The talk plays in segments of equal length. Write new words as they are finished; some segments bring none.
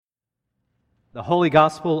The Holy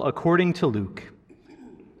Gospel according to Luke.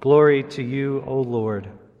 Glory to you, O Lord.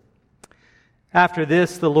 After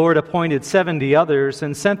this, the Lord appointed 70 others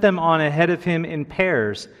and sent them on ahead of him in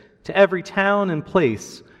pairs to every town and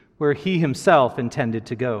place where he himself intended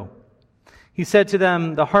to go. He said to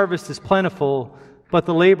them, "The harvest is plentiful, but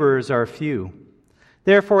the laborers are few.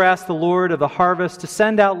 Therefore ask the Lord of the harvest to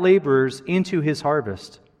send out laborers into his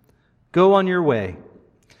harvest. Go on your way.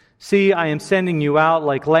 See, I am sending you out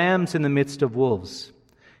like lambs in the midst of wolves.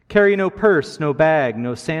 Carry no purse, no bag,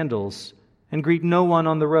 no sandals, and greet no one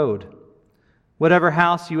on the road. Whatever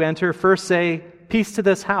house you enter, first say, 'Peace to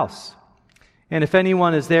this house.' And if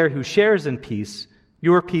anyone is there who shares in peace,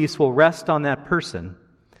 your peace will rest on that person.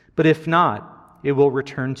 But if not, it will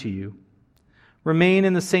return to you. Remain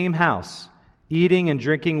in the same house, eating and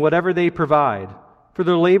drinking whatever they provide, for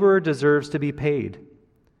the laborer deserves to be paid.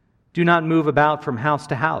 Do not move about from house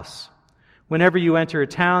to house. Whenever you enter a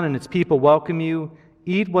town and its people welcome you,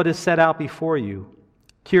 eat what is set out before you.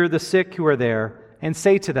 Cure the sick who are there, and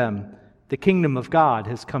say to them, 'The kingdom of God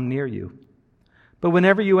has come near you.' But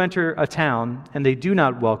whenever you enter a town and they do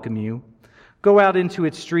not welcome you, go out into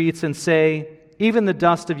its streets and say, 'Even the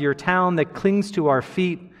dust of your town that clings to our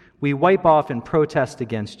feet, we wipe off in protest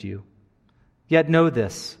against you.' Yet know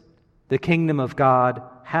this, the kingdom of God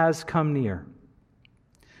has come near.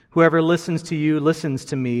 Whoever listens to you listens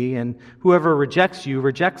to me, and whoever rejects you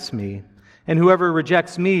rejects me, and whoever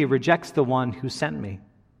rejects me rejects the one who sent me."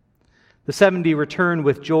 The 70 returned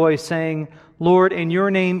with joy, saying, "Lord, in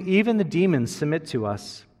your name even the demons submit to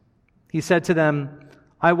us." He said to them,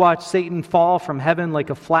 "I watched Satan fall from heaven like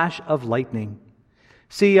a flash of lightning.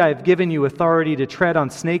 See, I have given you authority to tread on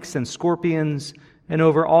snakes and scorpions and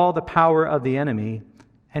over all the power of the enemy,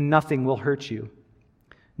 and nothing will hurt you.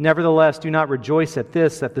 Nevertheless, do not rejoice at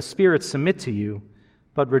this, that the spirits submit to you,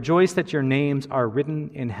 but rejoice that your names are written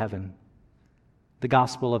in heaven." The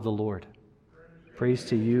Gospel of the Lord. Praise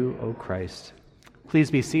to you, O Christ. Please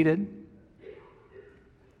be seated.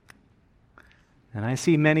 And I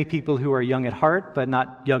see many people who are young at heart, but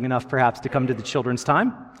not young enough perhaps to come to the children's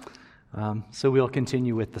time. So we'll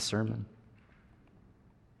continue with the sermon.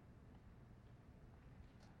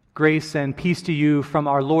 Grace and peace to you from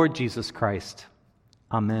our Lord Jesus Christ.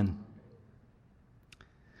 Amen.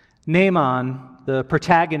 Naaman, the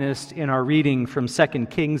protagonist in our reading from 2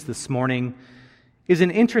 Kings this morning, is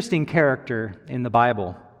an interesting character in the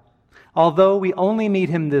Bible. Although we only meet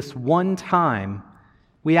him this one time,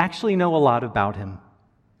 we actually know a lot about him.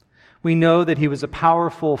 We know that he was a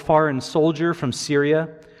powerful foreign soldier from Syria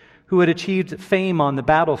who had achieved fame on the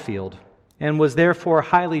battlefield and was therefore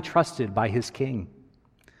highly trusted by his king.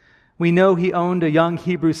 We know he owned a young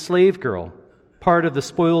Hebrew slave girl, part of the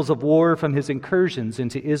spoils of war from his incursions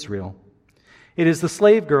into Israel. It is the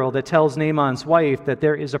slave girl that tells Naaman's wife that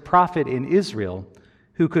there is a prophet in Israel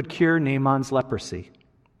who could cure Naaman's leprosy.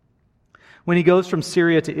 When he goes from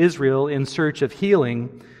Syria to Israel in search of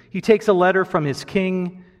healing, he takes a letter from his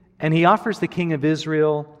king, and he offers the king of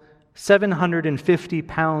Israel 750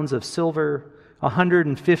 pounds of silver,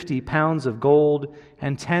 150 pounds of gold,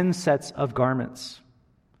 and 10 sets of garments.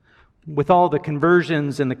 With all the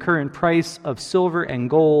conversions and the current price of silver and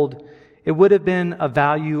gold, it would have been a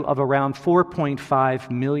value of around $4.5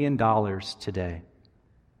 million today.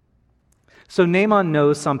 So Naaman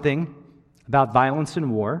knows something about violence and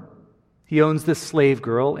war. He owns this slave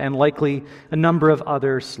girl and likely a number of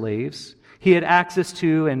other slaves. He had access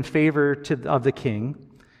to and favor of the king,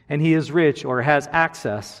 and he is rich or has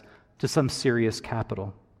access to some serious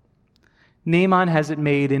capital. Naaman has it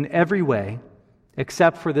made in every way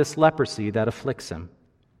except for this leprosy that afflicts him.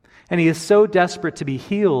 And he is so desperate to be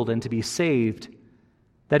healed and to be saved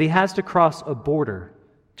that he has to cross a border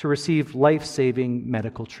to receive life-saving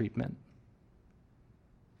medical treatment.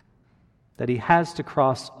 That he has to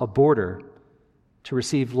cross a border to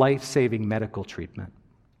receive life-saving medical treatment.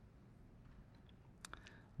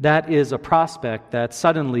 That is a prospect that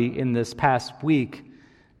suddenly in this past week,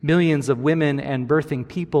 millions of women and birthing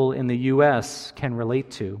people in the U.S. can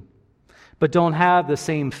relate to, but don't have the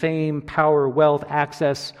same fame, power, wealth,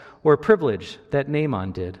 access, or privilege that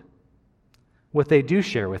Naaman did. What they do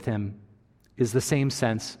share with him is the same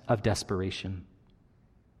sense of desperation.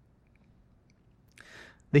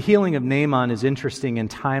 The healing of Naaman is interesting and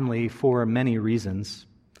timely for many reasons.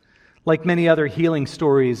 Like many other healing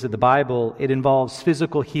stories of the Bible, it involves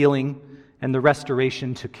physical healing and the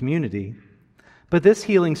restoration to community. But this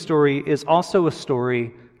healing story is also a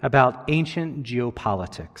story about ancient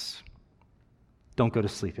geopolitics. Don't go to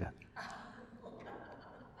sleep yet.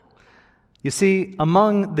 You see,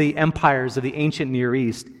 among the empires of the ancient Near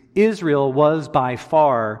East, Israel was by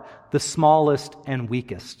far the smallest and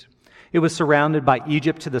weakest. It was surrounded by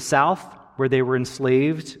Egypt to the south, where they were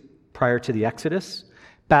enslaved prior to the Exodus,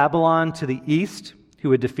 Babylon to the east,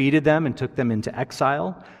 who had defeated them and took them into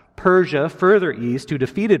exile, Persia further east, who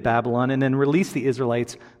defeated Babylon and then released the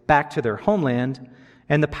Israelites back to their homeland,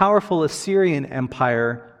 and the powerful Assyrian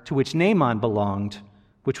Empire to which Naaman belonged,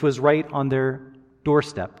 which was right on their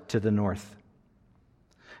doorstep to the north.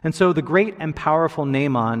 And so the great and powerful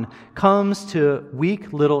Naaman comes to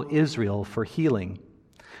weak little Israel for healing,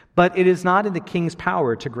 but it is not in the king's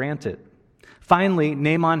power to grant it. Finally,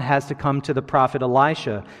 Naaman has to come to the prophet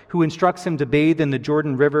Elisha, who instructs him to bathe in the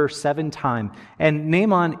Jordan River 7 times. And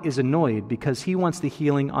Naaman is annoyed because he wants the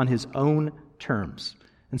healing on his own terms.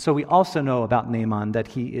 And so we also know about Naaman that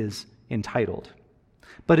he is entitled.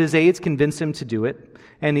 But his aides convince him to do it,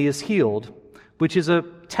 and he is healed, which is a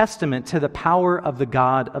testament to the power of the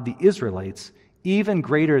God of the Israelites, even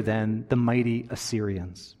greater than the mighty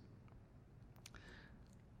Assyrians.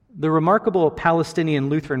 The remarkable Palestinian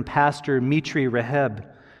Lutheran pastor Mitri Reheb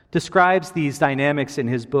describes these dynamics in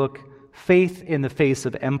his book, Faith in the Face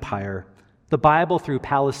of Empire, the Bible Through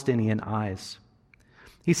Palestinian Eyes.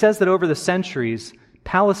 He says that over the centuries,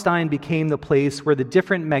 Palestine became the place where the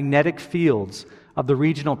different magnetic fields of the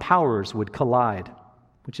regional powers would collide,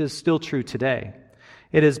 which is still true today.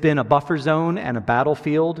 It has been a buffer zone and a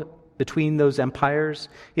battlefield between those empires.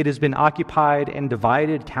 It has been occupied and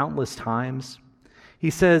divided countless times. He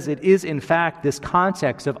says it is, in fact, this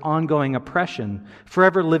context of ongoing oppression,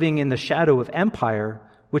 forever living in the shadow of empire,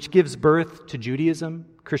 which gives birth to Judaism,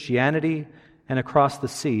 Christianity, and across the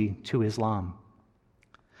sea to Islam.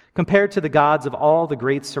 Compared to the gods of all the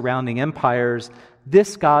great surrounding empires,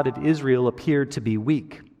 this God of Israel appeared to be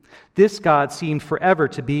weak. This God seemed forever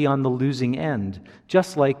to be on the losing end,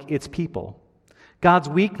 just like its people. God's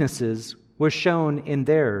weaknesses were shown in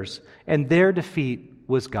theirs, and their defeat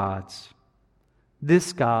was God's.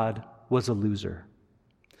 This God was a loser.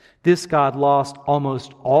 This God lost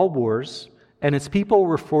almost all wars, and its people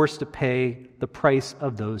were forced to pay the price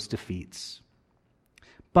of those defeats.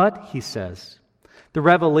 But, he says, the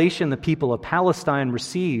revelation the people of Palestine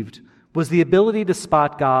received was the ability to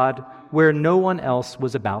spot God where no one else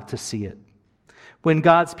was about to see it. When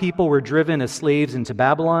God's people were driven as slaves into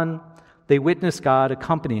Babylon, they witnessed God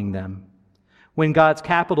accompanying them. When God's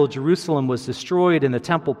capital, Jerusalem, was destroyed and the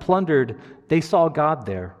temple plundered, they saw God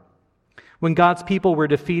there. When God's people were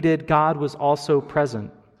defeated, God was also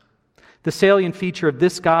present. The salient feature of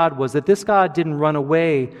this God was that this God didn't run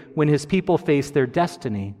away when his people faced their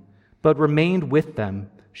destiny, but remained with them,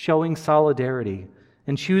 showing solidarity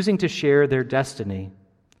and choosing to share their destiny,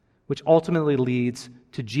 which ultimately leads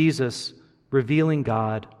to Jesus revealing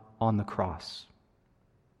God on the cross.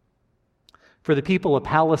 For the people of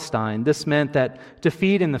Palestine, this meant that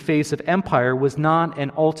defeat in the face of empire was not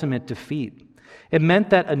an ultimate defeat. It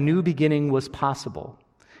meant that a new beginning was possible.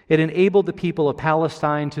 It enabled the people of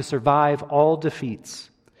Palestine to survive all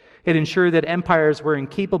defeats. It ensured that empires were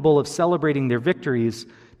incapable of celebrating their victories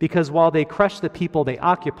because while they crushed the people they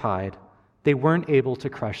occupied, they weren't able to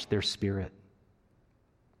crush their spirit.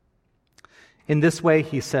 In this way,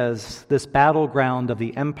 he says, this battleground of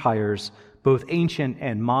the empires, both ancient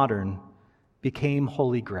and modern, became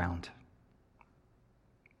holy ground.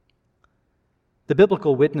 The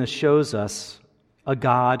biblical witness shows us a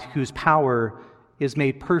God whose power is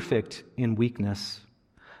made perfect in weakness,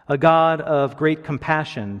 a God of great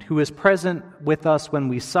compassion who is present with us when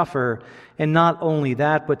we suffer, and not only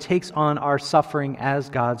that, but takes on our suffering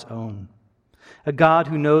as God's own, a God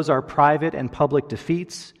who knows our private and public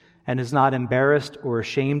defeats and is not embarrassed or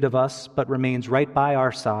ashamed of us, but remains right by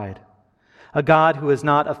our side, a God who is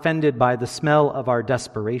not offended by the smell of our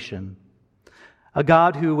desperation, a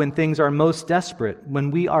God who, when things are most desperate,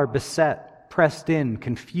 when we are beset, pressed in,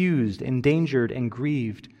 confused, endangered, and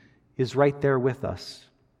grieved, is right there with us,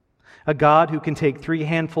 a God who can take 3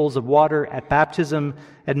 handfuls of water at baptism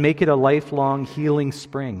and make it a lifelong healing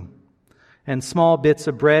spring, and small bits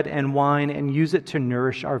of bread and wine and use it to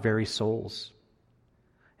nourish our very souls.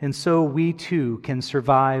 And so we too can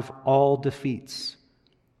survive all defeats,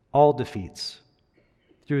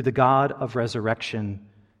 through the God of resurrection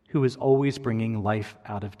who is always bringing life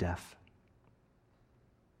out of death.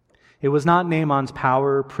 It was not Naaman's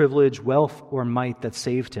power, privilege, wealth, or might that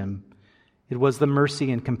saved him. It was the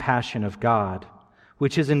mercy and compassion of God,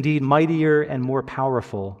 which is indeed mightier and more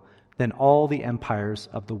powerful than all the empires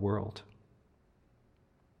of the world.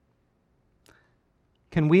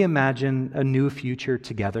 Can we imagine a new future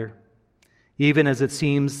together, even as it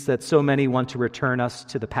seems that so many want to return us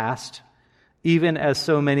to the past, even as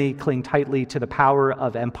so many cling tightly to the power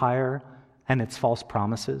of empire and its false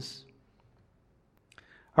promises?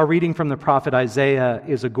 Our reading from the prophet Isaiah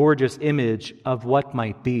is a gorgeous image of what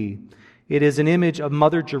might be. It is an image of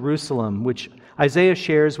Mother Jerusalem, which Isaiah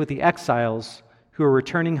shares with the exiles who are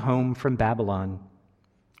returning home from Babylon.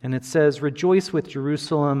 And it says, "Rejoice with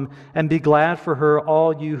Jerusalem and be glad for her,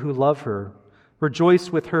 all you who love her. Rejoice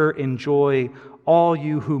with her in joy, all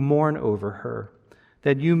you who mourn over her,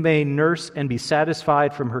 that you may nurse and be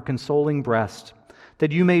satisfied from her consoling breast,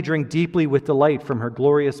 that you may drink deeply with delight from her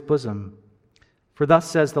glorious bosom. For thus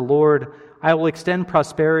says the Lord, I will extend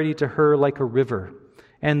prosperity to her like a river,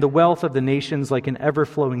 and the wealth of the nations like an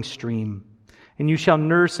ever-flowing stream. And you shall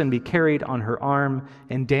nurse and be carried on her arm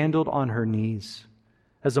and dandled on her knees.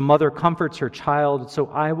 As a mother comforts her child, so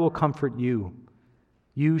I will comfort you.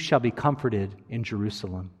 You shall be comforted in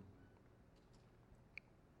Jerusalem."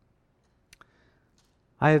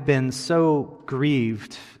 I have been so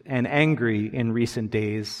grieved and angry in recent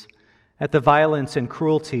days at the violence and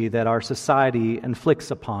cruelty that our society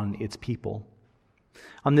inflicts upon its people.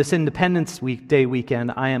 On this Independence Day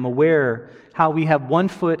weekend, I am aware how we have one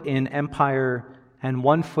foot in empire and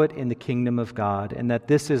one foot in the kingdom of God, and that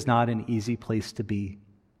this is not an easy place to be.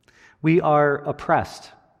 We are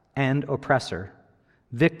oppressed and oppressor,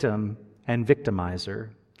 victim and victimizer.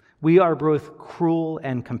 We are both cruel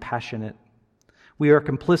and compassionate. We are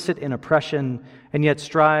complicit in oppression and yet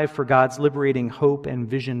strive for God's liberating hope and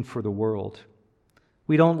vision for the world.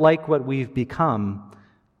 We don't like what we've become,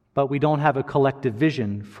 but we don't have a collective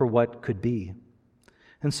vision for what could be.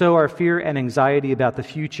 And so our fear and anxiety about the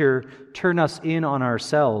future turn us in on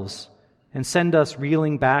ourselves and send us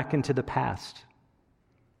reeling back into the past.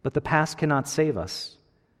 But the past cannot save us.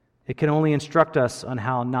 It can only instruct us on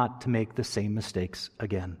how not to make the same mistakes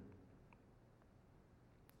again.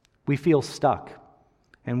 We feel stuck,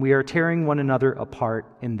 and we are tearing one another apart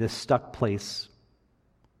in this stuck place.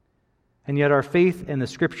 And yet our faith in the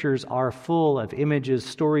Scriptures are full of images,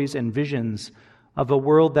 stories, and visions of a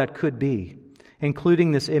world that could be,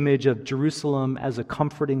 including this image of Jerusalem as a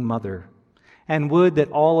comforting mother. And would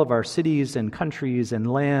that all of our cities and countries and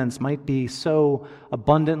lands might be so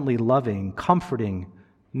abundantly loving, comforting,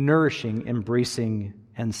 nourishing, embracing,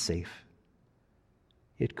 and safe.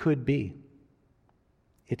 It could be.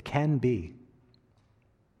 It can be.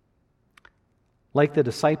 Like the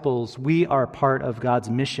disciples, we are part of God's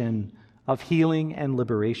mission of healing and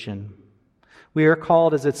liberation. We are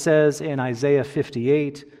called, as it says in Isaiah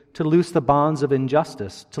 58, to loose the bonds of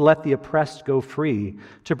injustice, to let the oppressed go free,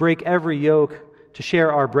 to break every yoke, to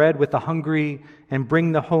share our bread with the hungry, and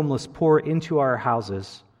bring the homeless poor into our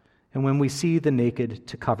houses, and when we see the naked,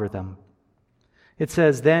 to cover them. It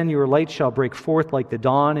says, "Then your light shall break forth like the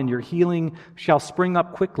dawn, and your healing shall spring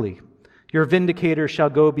up quickly. Your vindicator shall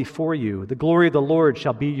go before you. The glory of the Lord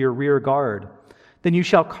shall be your rear guard. Then you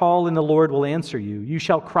shall call, and the Lord will answer you. You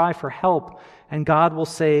shall cry for help, and God will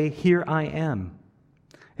say, 'Here I am.'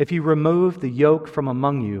 If you remove the yoke from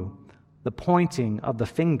among you, the pointing of the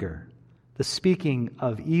finger, the speaking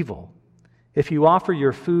of evil, if you offer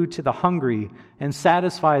your food to the hungry and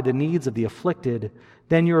satisfy the needs of the afflicted,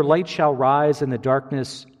 then your light shall rise in the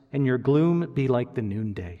darkness, and your gloom be like the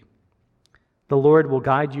noonday. The Lord will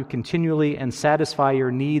guide you continually and satisfy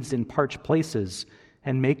your needs in parched places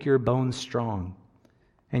and make your bones strong.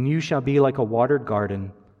 And you shall be like a watered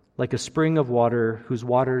garden, like a spring of water whose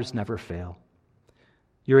waters never fail.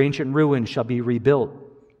 Your ancient ruins shall be rebuilt.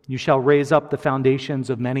 You shall raise up the foundations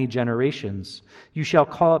of many generations. You shall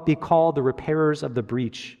be called the repairers of the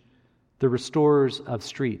breach, the restorers of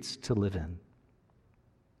streets to live in."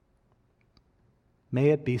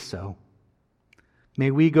 May it be so. May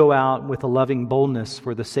we go out with a loving boldness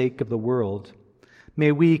for the sake of the world.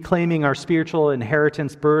 May we, claiming our spiritual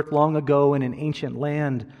inheritance birthed long ago in an ancient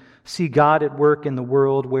land, see God at work in the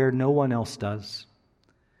world where no one else does.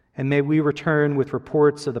 And may we return with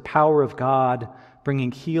reports of the power of God,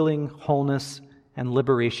 bringing healing, wholeness, and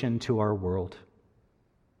liberation to our world.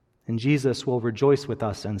 And Jesus will rejoice with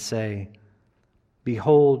us and say,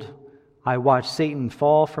 "Behold, I watch Satan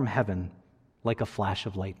fall from heaven like a flash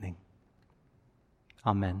of lightning."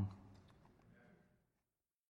 Amen.